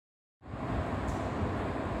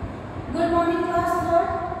class third.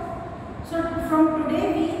 So from today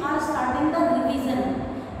we are starting the revision.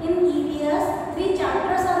 In EVS, 3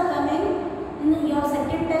 chapters are coming in your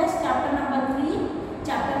second test. Chapter number 3,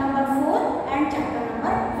 chapter number 4, and chapter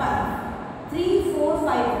number 5. 3, 4,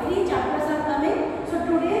 5. 3 chapters are coming. So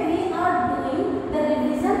today we are doing the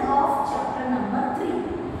revision of chapter number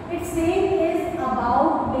 3. Its name is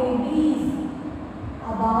about babies.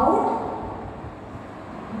 About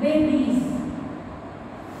babies.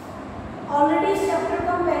 Already इस chapter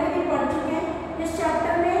को हम पहले भी पढ़ चुके हैं. इस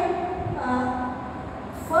chapter में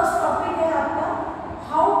फर्स्ट टॉपिक है आपका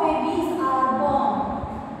how babies are born.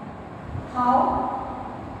 How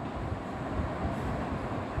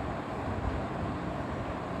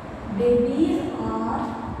babies are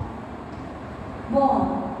born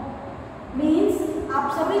means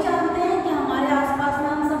आप सभी जानते हैं कि हमारे आसपास में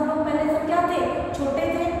हम सब लोग पहले से क्या थे, छोटे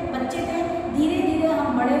थे, बच्चे थे. धीरे धीरे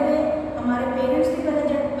हम बड़े हुए. हमारे पेरेंट्स भी पहले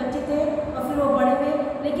जब बच्चे थे और फिर वो बड़े हुए.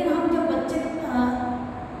 लेकिन हम जब बच्चे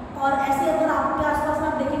और ऐसे अगर आपके आसपास में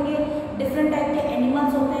आप देखेंगे डिफरेंट टाइप के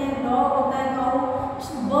एनिमल्स होते हैं. डॉग होता है, काऊ,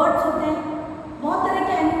 बर्ड्स होते हैं, बहुत तरह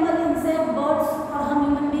के एनिमल, इंसेक्ट, बर्ड्स और हम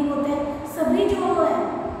ह्यूमन बीइंग होते हैं. सभी जो है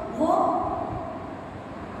वो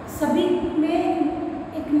सभी में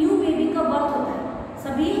एक न्यू बेबी का बर्थ होता है.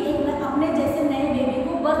 सभी एक अपने जैसे नए बेबी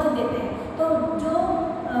को बर्थ देते हैं. तो जो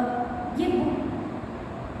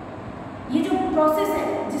ये जो प्रोसेस है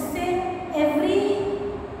जिससे एवरी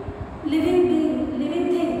लिविंग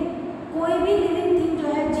थिंग, कोई भी लिविंग थिंग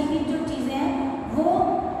जो है, जीवित जो चीज़ें हैं, वो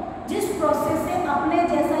जिस प्रोसेस से अपने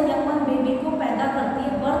जैसा यंग बेबी को पैदा करती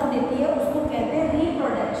है, बर्थ देती है, उसको कहते हैं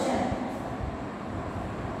reproduction.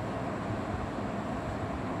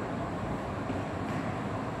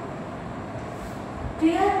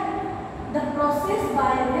 Clear? The process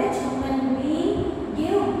by which human being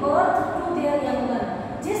give birth to their young one.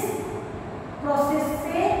 जिस प्रोसेस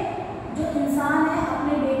से जो इंसान है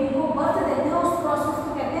अपने बेबी को बर्थ देते हैं, उस प्रोसेस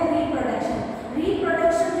को कहते हैं रिप्रोडक्शन.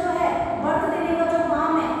 रिप्रोडक्शन जो है, बर्थ देने का जो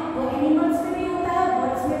काम है, वो एनिमल्स में भी होता है,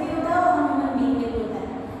 बर्ड्स में भी होता है और ह्यूमन बीइंग में भी होता है.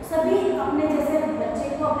 सभी अपने जैसे बच्चे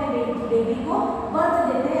को, अपने बेबी को बर्थ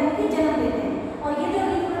देते हैं, यानी कि जन्म देते हैं. और ये जो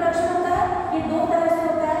रिप्रोडक्शन होता है, ये दो तरह से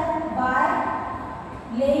होता है. बाय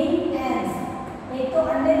लेइंग एग्स, एक तो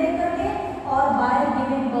अंडे दे करके, और by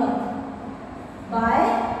giving birth. By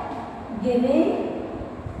giving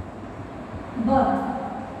birth.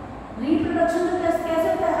 Reproduction जो कैसे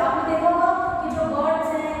होता है, आपने देखा होगा कि जो बर्ड्स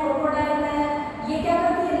हैं, क्रोकोडाइल है, ये क्या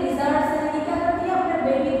करती है, लिजर्ड्स है, ये क्या करती है, अपने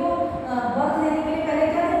बेबी को बर्थ देने के लिए पहले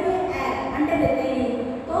क्या देती है, एग, अंडे देते हैं.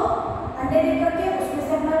 तो अंडे दे करके उसमें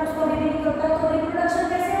से अपना उसका बेबी निकलता है. तो रिप्रोडक्शन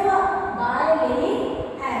कैसे हुआ, बाय लेइंग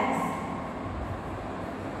एग्स.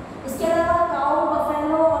 इसके अलावा काऊ,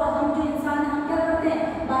 बफेलो और हम जो इंसान हैं, हम क्या करते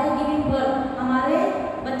हैं, बाय गिविंग बर्थ. हमारे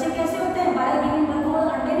बच्चे कैसे होते हैं, बाय गिविंग बर्थ. वो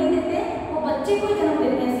अंडे नहीं देते, वो बच्चे को जन्म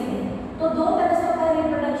देते हैं सीधे. तो दो तरह से होता है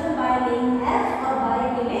रिप्रोडक्शन, बाय लेइंग एग्स और बाय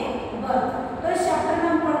गिविंग बर्थ. तो इस चैप्टर में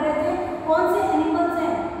हम पढ़ रहे थे कौन से एनिमल्स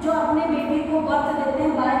हैं जो अपने बेबी को बर्थ देते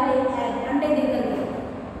हैं बाय लेइंग एग, अंडे देकर के.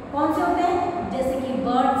 कौन से होते हैं, जैसे कि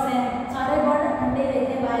बर्ड्स हैं, सारे बर्ड अंडे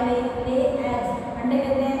देते हैं, बाय लेइंग एग्स, अंडे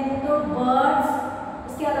देते हैं. तो बर्ड्स,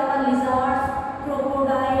 इसके अलावा लिजर्ड्स,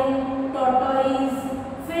 क्रोकोडाइल, टॉर्टोइज,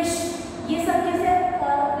 फिश, ये सब कैसे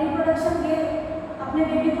रिप्रोडक्शन के अपने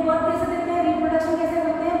बेबी को बर्थ कैसे देते हैं, रिप्रोडक्शन कैसे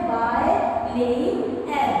करते हैं, बाय लेइंग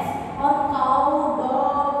एग्स. और काऊ,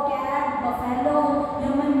 dog, cat, buffalo,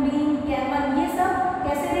 human being, camel, ये सब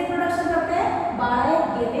कैसे रिप्रोडक्शन करते हैं, बाय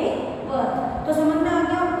गिविंग बर्थ. तो समझ में आ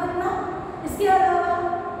गया आपको इतना. इसके अलावा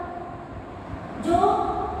जो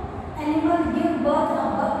एनिमल गिव बर्थ,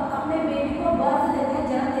 अपने बेबी को बर्थ देते हैं,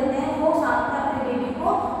 जन्म देते हैं, वो साथ में अपने बेबी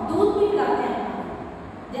को दूध भी पिलाते हैं.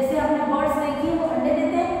 जैसे अपने बर्ड्स देखिए, वो अंडे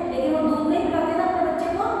देते हैं, लेकिन वो दूध नहीं पिलाते ना अपने बच्चे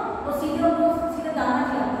को, वो सीधे दाना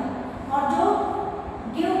खिलाते हैं. और जो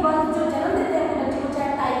गिव बर्थ, जो जन्म देते हैं अपने बच्चे को, चाहे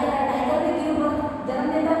टाइगर है, टाइगर भी गिव बर्थ जन्म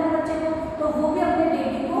देता है अपने बच्चे को, तो वो भी अपने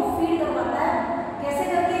बेबी को फीड करवाता है. कैसे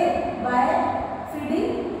करके, बाय फीडिंग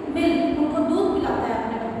मिल्क, उनको दूध पिलाता है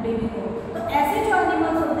अपने बेबी को. तो ऐसे जो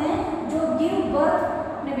एनिमल्स होते हैं जो गिव बर्थ,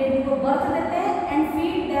 अपने बेबी को बर्थ देते हैं, and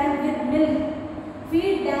feed them with milk,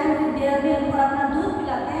 feed them with their milk, और अपना दूध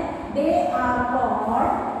पिलाते हैं, they are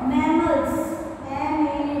called mammals.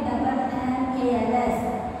 MAMMALS.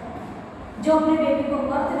 जो अपने बेबी को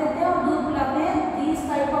बर्थ देते हैं और दूध पिलाते हैं, these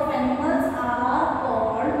type of animals are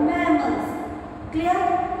called mammals. Clear?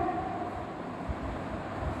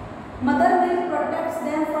 Mother milk protects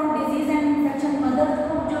them from disease and infection. Mother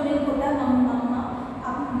को जो मिल्क होता है,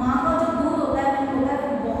 माँ का जो दूध होता है, मिल्क होता है,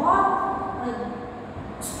 वो बहुत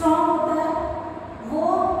स्ट्रॉन्ग होता है. वो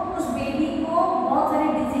उस बेबी को बहुत सारे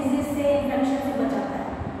डिजीजेस से, इन्फेक्शन से बचाता है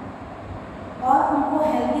और उनको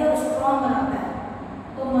हेल्दी और स्ट्रॉन्ग बनाता है.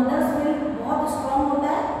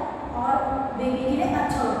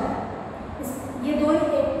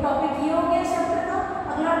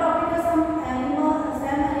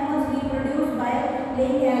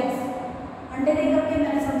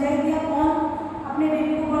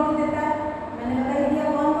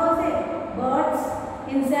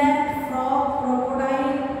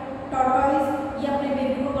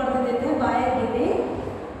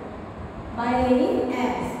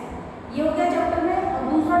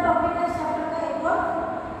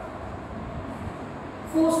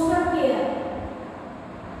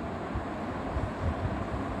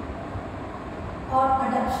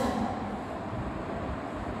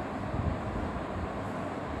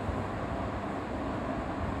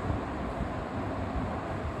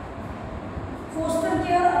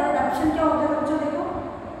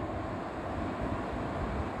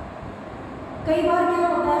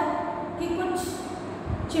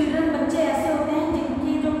 चिल्ड्रन बच्चे ऐसे होते हैं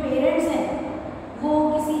जिनके जो पेरेंट्स हैं वो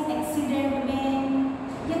किसी एक्सीडेंट में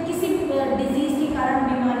या किसी डिजीज के कारण,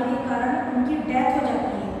 बीमारी के कारण उनकी डेथ हो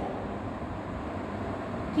जाती है।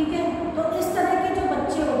 ठीक है, तो इस तरह के जो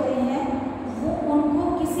बच्चे होते हैं वो उनको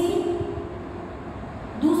किसी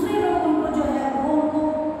दूसरे लोग उनको जो है वो उनको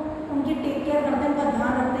उनकी टेक केयर करते हैं, उनका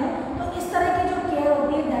ध्यान रखते हैं। तो इस तरह की जो केयर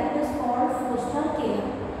होती है that is called foster care.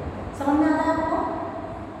 समझ में आता है आपको?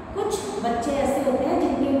 कुछ बच्चे ऐसे होते हैं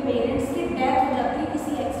जिनके पेरेंट्स की डेथ हो जाती है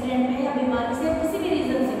किसी एक्सीडेंट में या बीमारी से या किसी भी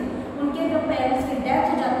रीजन से, उनके जो पेरेंट्स की डेथ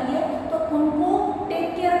हो जाती है तो उनको टेक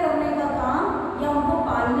केयर करने का काम या उनको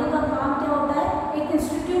पालने का काम क्या होता है, एक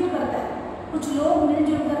इंस्टीट्यूट करता है। कुछ लोग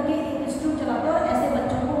मिलजुल करके एक इंस्टीट्यूट चलाते हैं और ऐसे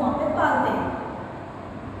बच्चों को वहाँ पे पालते हैं।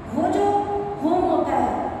 वो जो होम होता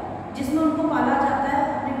है जिसमें उनको पाला जाता है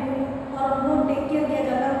अपने और उनको टेक केयर किया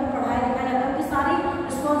जाता है, उनको पढ़ाया लिखाया जाता है, उनकी सारी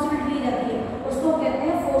रिस्पॉन्सिबिलिटी ली जाती है, उसको कहते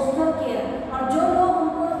हैं फोस्टर केयर। और जो लोग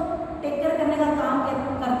उनको टेक केयर करने का काम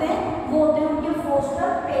करते हैं वो होते हैं उनके फोस्टर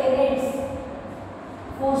पेरेंट्स।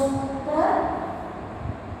 फोस्टर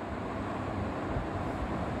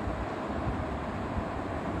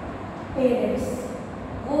पेरेंट्स,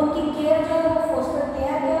 वो उनकी केयर जो है वो फोस्टर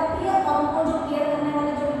केयर कहलाती है और उनको जो केयर करने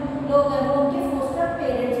वाले जो लोग हैं वो उनके फोस्टर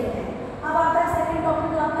पेरेंट्स होते हैं। अब आता है सेकंड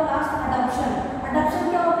टॉपिक आपका लास्ट, अडॉप्शन।